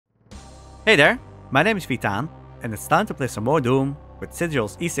Hey there, my name is Vitaan, and it's time to play some more Doom with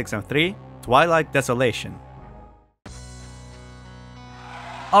SIGIL's E6M3, Twilight Desolation.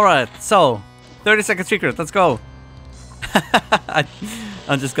 Alright, so, 30-second secret, let's go!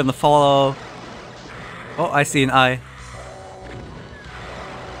 I'm just gonna follow... Oh, I see an eye.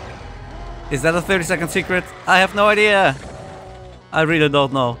 Is that a 30-second secret? I have no idea! I really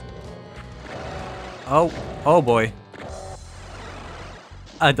don't know. Oh boy.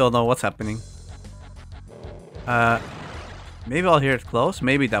 I don't know what's happening. Maybe I'll hear it close.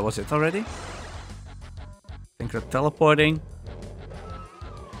 Maybe that was it already. Think they're teleporting.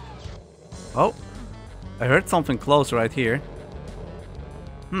 Oh, I heard something close right here.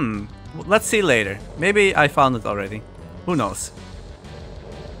 Let's see later. Maybe I found it already. Who knows?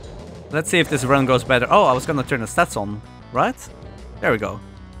 Let's see if this run goes better. Oh, I was gonna turn the stats on, right? There we go.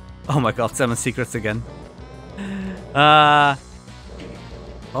 Oh my god, 7 secrets again.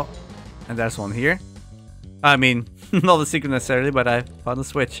 Oh, and there's one here. I mean, not a secret necessarily, but I found a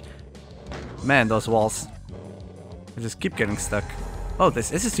switch. Man, those walls. I just keep getting stuck. Oh,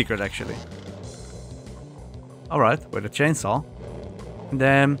 this is a secret actually. Alright, with a chainsaw. And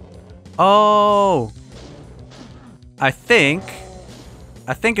then... Oh! I think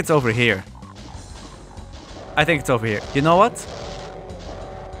it's over here. I think it's over here. You know what?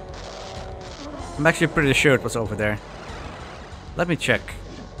 I'm actually pretty sure it was over there. Let me check.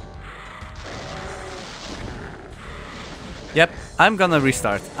 Yep, I'm gonna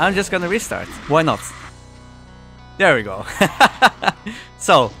restart. I'm just gonna restart. Why not? There we go.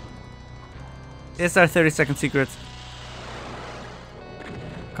 So, is there a 30-second secret?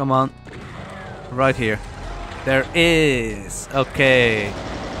 Come on. Right here. There is. Okay.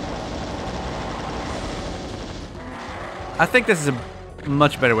 I think this is a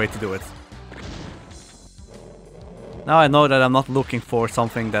much better way to do it. Now I know that I'm not looking for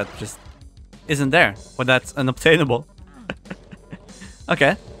something that just isn't there, or that's unobtainable.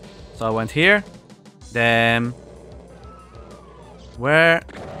 Okay, so I went here, then where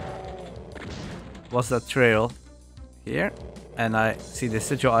was that trail? Here, and I see the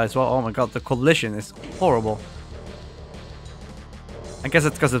sigil eye as well. Oh my god, the collision is horrible. I guess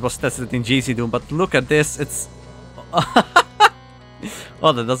it's because it was tested in GC Doom, but look at this, it's...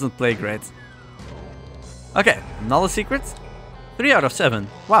 Oh, that doesn't play great. Okay, another secret. 3 out of 7.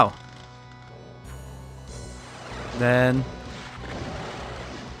 Wow. Then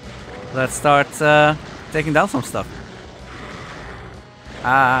let's start taking down some stuff.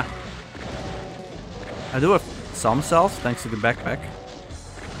 I do have some cells thanks to the backpack.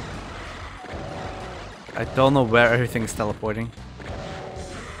 I don't know where everything is teleporting.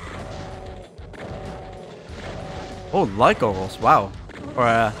 Oh, light goggles. Wow.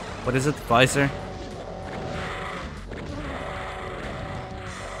 Or what is it? Visor.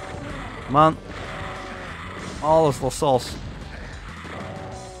 Come on. All those little souls.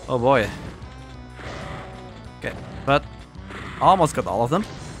 Oh boy. Okay, but almost got all of them.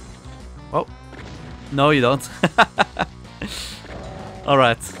 Oh. No, you don't.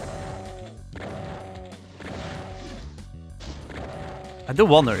 Alright. I do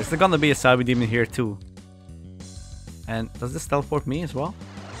wonder, is there gonna be a Cyber Demon here too? And does this teleport me as well?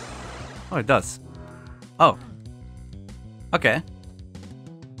 Oh, it does. Oh. Okay.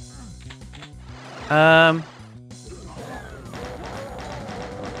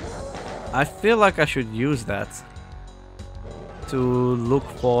 I feel like I should use that to look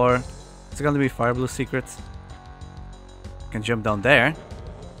for... It's gonna be fire blue secrets. I can jump down there.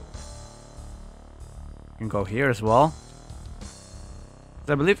 I can go here as well.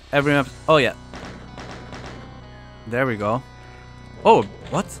 I believe every map... Oh yeah. There we go. Oh,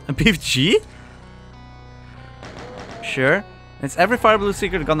 what? A BFG? Sure. It's every fire blue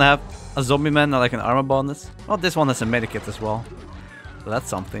secret gonna have a zombie man or like an armor bonus. Oh, this one has a medikit as well. So that's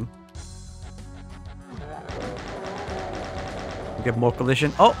something. Get more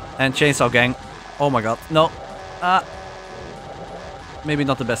collision. Oh, and chainsaw gang. Oh my god. No. Maybe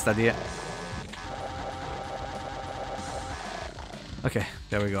not the best idea. Okay,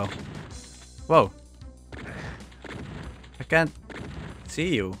 there we go. Whoa. I can't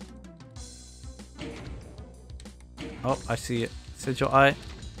see you. Oh, I see it. Sigil eye.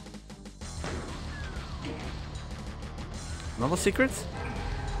 Another secret?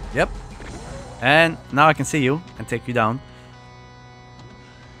 Yep. And now I can see you and take you down.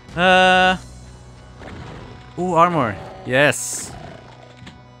 Ooh, armor. Yes.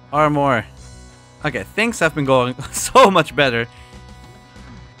 Armor. Okay, things have been going so much better.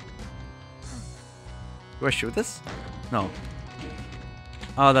 Do I shoot this? No.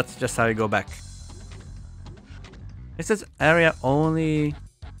 Oh, that's just how you go back. Is this area only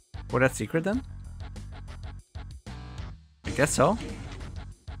For that secret then? I guess so.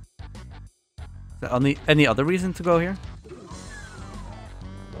 Is there any other reason to go here?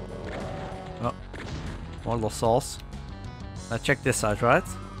 Oh. More lost souls. I checked this side, right?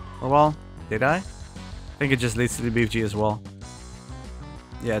 Oh well, did I? I think it just leads to the BFG as well.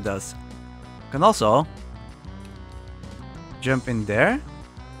 Yeah, it does. Can also jump in there.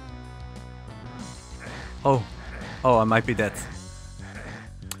 Oh. Oh, I might be dead.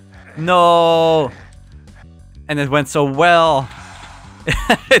 No! And it went so well.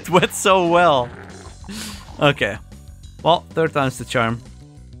 It went so well. Okay. Well, third time's the charm.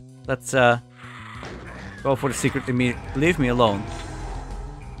 Let's go for the secret. Leave me alone.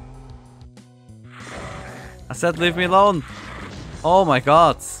 I said leave me alone. Oh my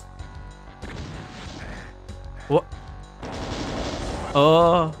god. What?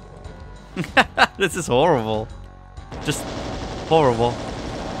 Oh. This is horrible. Just horrible.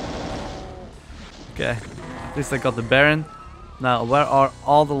 Okay. At least I got the Baron. Now, where are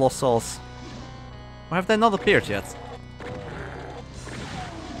all the lost souls? Or have they not appeared yet?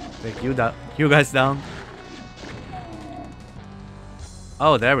 Take you down. You guys down.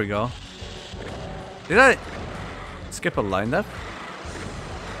 Oh, there we go. Did I skip a line there?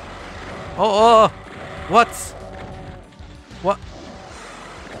 Oh, oh! What? What?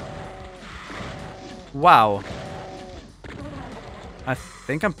 Wow. I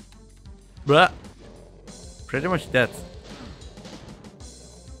think I'm pretty much dead.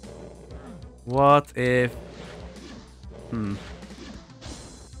 What if...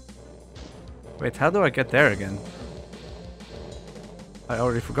 Wait, how do I get there again? I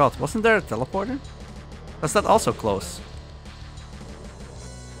already forgot. Wasn't there a teleporter? Was that also close?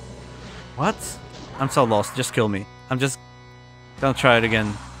 What? I'm so lost. Just kill me. I'm just gonna try it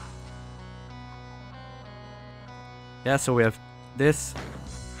again. Yeah, so we have this.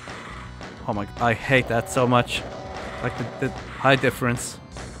 Oh my, I hate that so much. Like the high difference.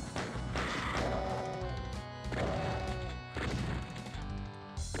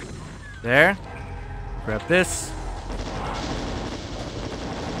 There. Grab this.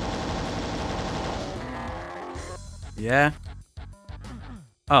 Yeah.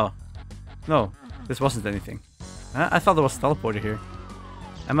 Oh. No, this wasn't anything. I thought there was a teleporter here.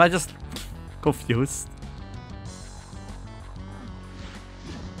 Am I just confused?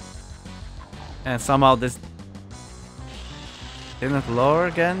 And somehow this didn't lower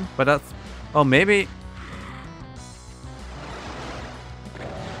again, but that's... Oh, maybe...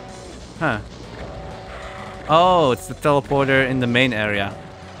 Huh. Oh, it's the teleporter in the main area.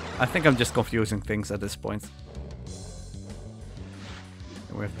 I think I'm just confusing things at this point.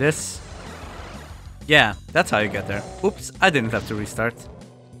 And we have this. Yeah, that's how you get there. Oops, I didn't have to restart.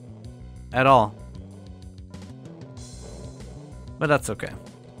 At all. But that's okay.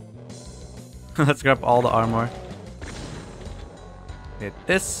 Let's grab all the armor. Hit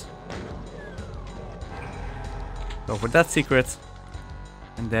this. Go for that secret.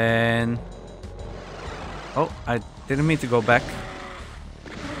 And then... Oh, I didn't mean to go back.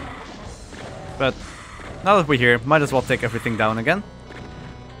 But now that we're here, might as well take everything down again.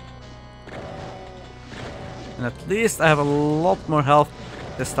 And at least I have a lot more health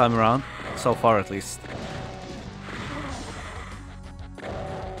this time around. So far at least.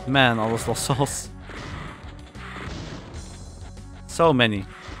 Man, all those lost souls. So many.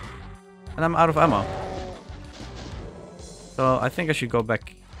 And I'm out of ammo. So I think I should go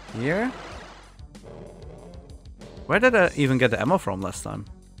back here. Where did I even get the ammo from last time?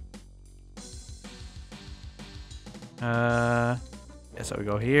 Yeah, so we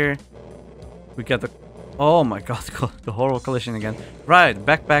go here. We get the... Oh my god, the horrible collision again. Right,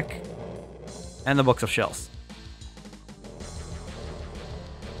 backpack. And a box of shells.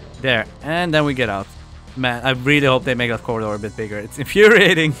 There, and then we get out. Man, I really hope they make that corridor a bit bigger. It's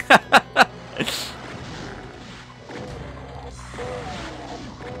infuriating.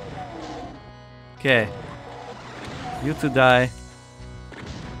 Okay. You two die.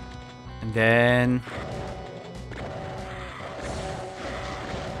 And then...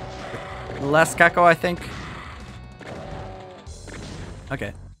 the last Kako, I think.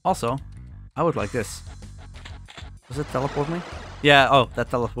 Okay. Also, I would like this. Does it teleport me? Yeah, oh,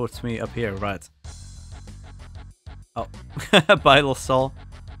 that teleports me up here, right. Oh, Vital Soul.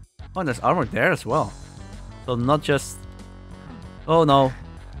 Oh, and there's armor there as well. So not just... Oh no.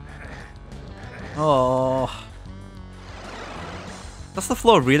 Oh. Does the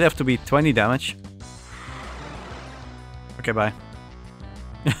floor really have to be 20 damage? Okay, bye.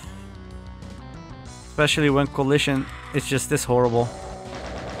 Especially when collision is just this horrible.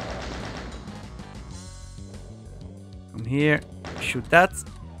 From here, shoot that.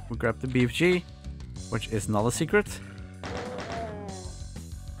 we grab the BFG, which is not a secret.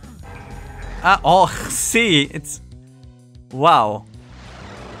 Oh, see, it's... Wow.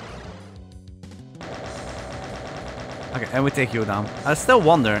 Okay, and we take you down. I still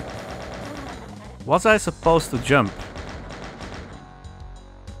wonder, was I supposed to jump?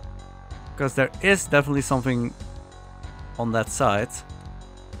 Because there is definitely something on that side.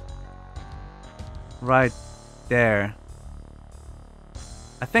 Right there.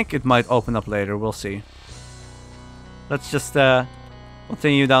 I think it might open up later, we'll see. Let's just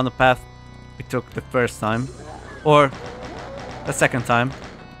continue down the path we took the first time. Or the second time.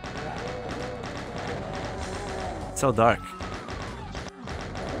 It's so dark.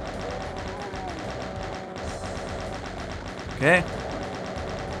 Okay.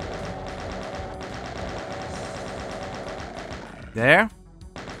 There.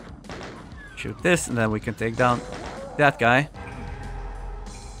 Shoot this and then we can take down that guy.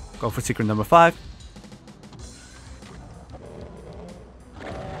 Go for secret number 5.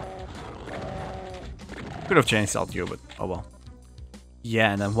 Could have changed out you, but oh well.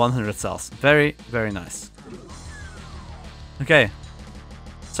 Yeah, and then 100 cells. Very, very nice. Okay.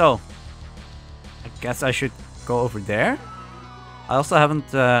 So, I guess I should go over there. I also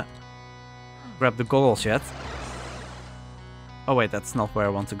haven't grabbed the goggles yet. Oh wait, that's not where I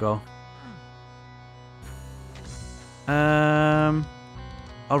want to go.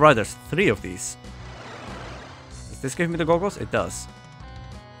 Alright, there's 3 of these. Does this give me the goggles? It does.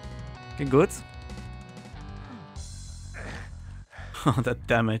 Okay, good. Oh, that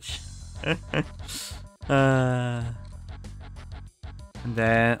damage. And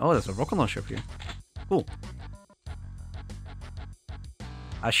then... Oh, there's a rocket launcher up here. Cool.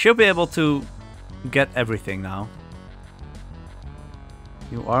 I should be able to get everything now.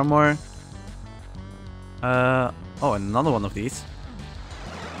 New armor. Oh, another one of these.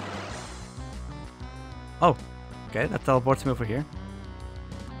 Oh, okay, that teleports me over here.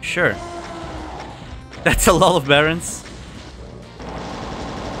 Sure. That's a lot of barons.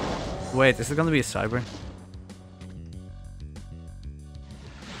 Wait, is it gonna be a cyber?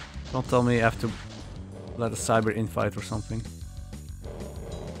 Don't tell me I have to let a cyber infight or something.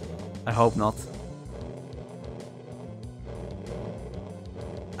 I hope not.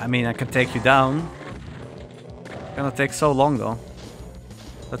 I mean, I can take you down. It's gonna take so long though.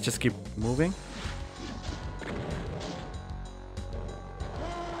 Let's just keep moving.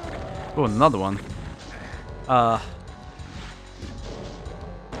 Oh, another one.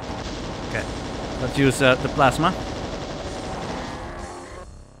 Okay, let's use the plasma.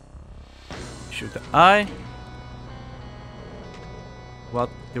 Shoot the eye. What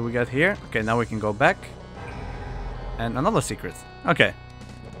do we get here? Okay, now we can go back. And another secret. Okay.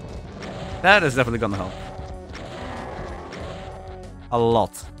 That is definitely gonna help. A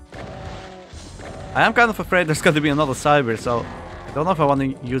lot. I am kind of afraid there's going to be another cyber, so I don't know if I want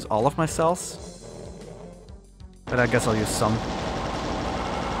to use all of my cells. But I guess I'll use some.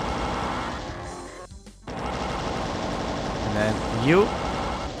 And then you.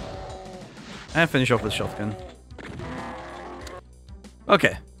 And finish off with shotgun.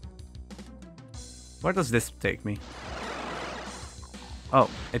 Okay. Where does this take me? Oh,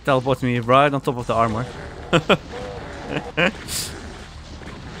 it teleports me right on top of the armor.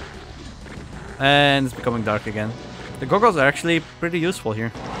 And it's becoming dark again. The goggles are actually pretty useful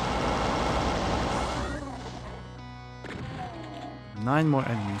here. 9 more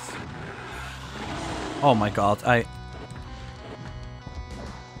enemies. Oh my god,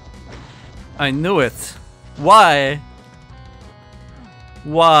 I knew it. Why?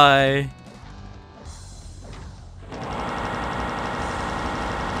 Why?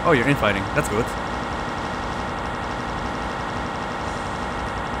 Oh, you're infighting. That's good.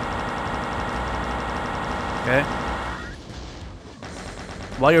 Okay.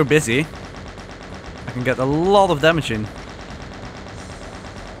 While you're busy, I can get a lot of damage in.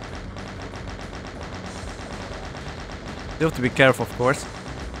 You have to be careful, of course.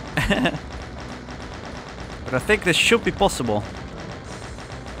 But I think this should be possible.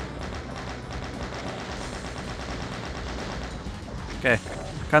 Okay,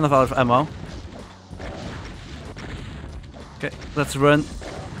 kind of out of ammo. Okay, let's run.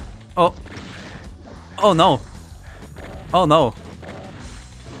 Oh. Oh no. Oh no.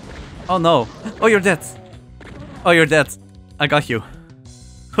 Oh no. Oh, you're dead. Oh, you're dead. I got you.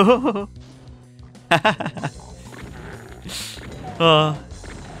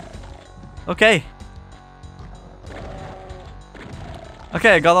 Okay.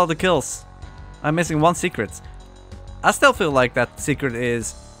 Okay, I got all the kills. I'm missing one secret. I still feel like that secret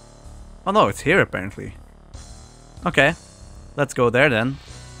is... Oh no, it's here apparently. Okay, let's go there then.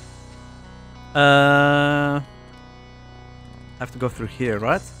 I have to go through here,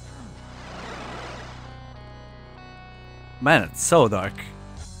 right? Man, it's so dark.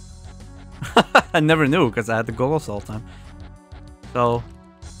 I never knew because I had the goggles all the time. So,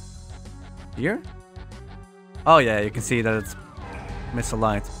 here? Oh yeah, you can see that it's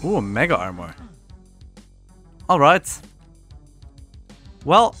misaligned. Ooh, mega armor. Alright.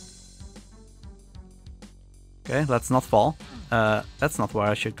 Well. Okay, let's not fall. That's not where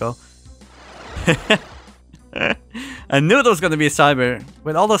I should go. I knew there was gonna be a cyber.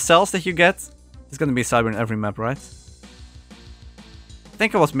 With all the cells that you get, there's gonna be a cyber in every map, right? I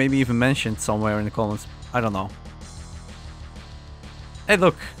think it was maybe even mentioned somewhere in the comments. I don't know. Hey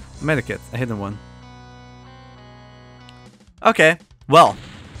look, medikit, a hidden one. Okay, well,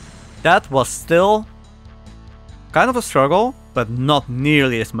 that was still kind of a struggle, but not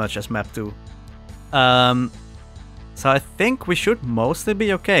nearly as much as map 2. So I think we should mostly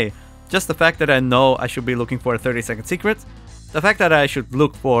be okay. Just the fact that I know I should be looking for a 30-second secret, the fact that I should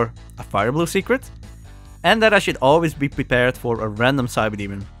look for a fire blue secret, and that I should always be prepared for a random cyber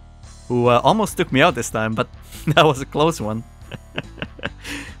demon, who almost took me out this time, but that was a close one.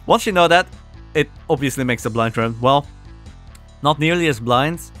 Once you know that, it obviously makes the blind run, well, not nearly as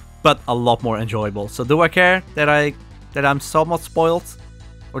blind, but a lot more enjoyable. So do I care that I'm somewhat spoiled,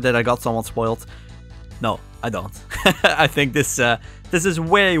 or that I got somewhat spoiled? No, I don't. I think this is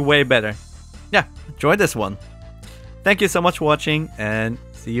way better. Yeah, enjoy this one. Thank you so much for watching, and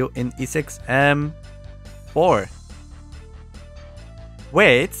see you in E6M4.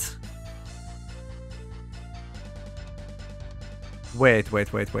 Wait.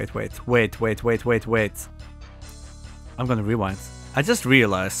 I'm gonna rewind. I just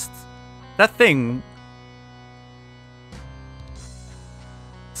realized that thing.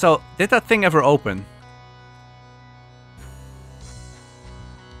 So, did that thing ever open?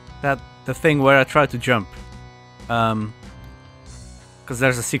 The thing where I tried to jump. Because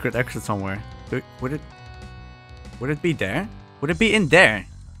there's a secret exit somewhere. Would it be there? Would it be in there?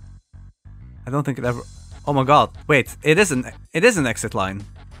 I don't think it ever. Oh my god! Wait, it is an exit line.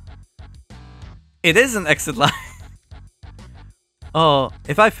 It is an exit line. Oh,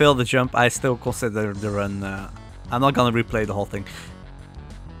 if I fail the jump, I still consider the run. I'm not gonna replay the whole thing.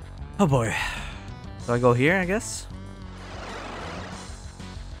 Oh boy. So I go here, I guess.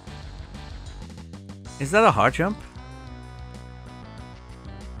 Is that a hard jump?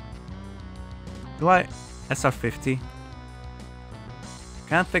 Do I SR50?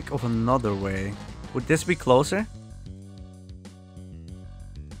 Can't think of another way. Would this be closer?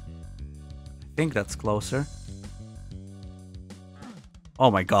 I think that's closer.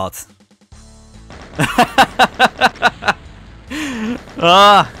 Oh my god.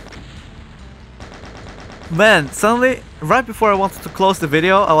 Ah! Man, suddenly, right before I wanted to close the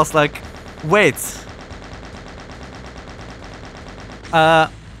video, I was like, wait.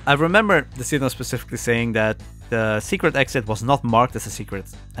 I remember the signal specifically saying that the secret exit was not marked as a secret.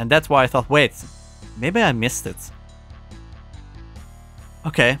 And that's why I thought, wait, maybe I missed it.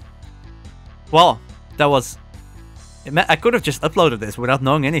 Okay. Well, that was... I could have just uploaded this without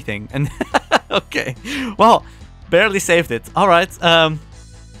knowing anything. And okay. Well, barely saved it. Alright.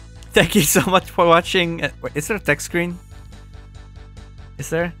 Thank you so much for watching. Wait, is there a text screen? Is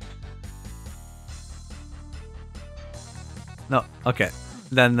there? No. Okay.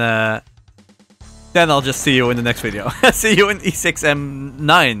 Then I'll just see you in the next video. See you in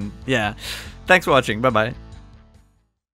E6M9. Yeah. Thanks for watching. Bye bye.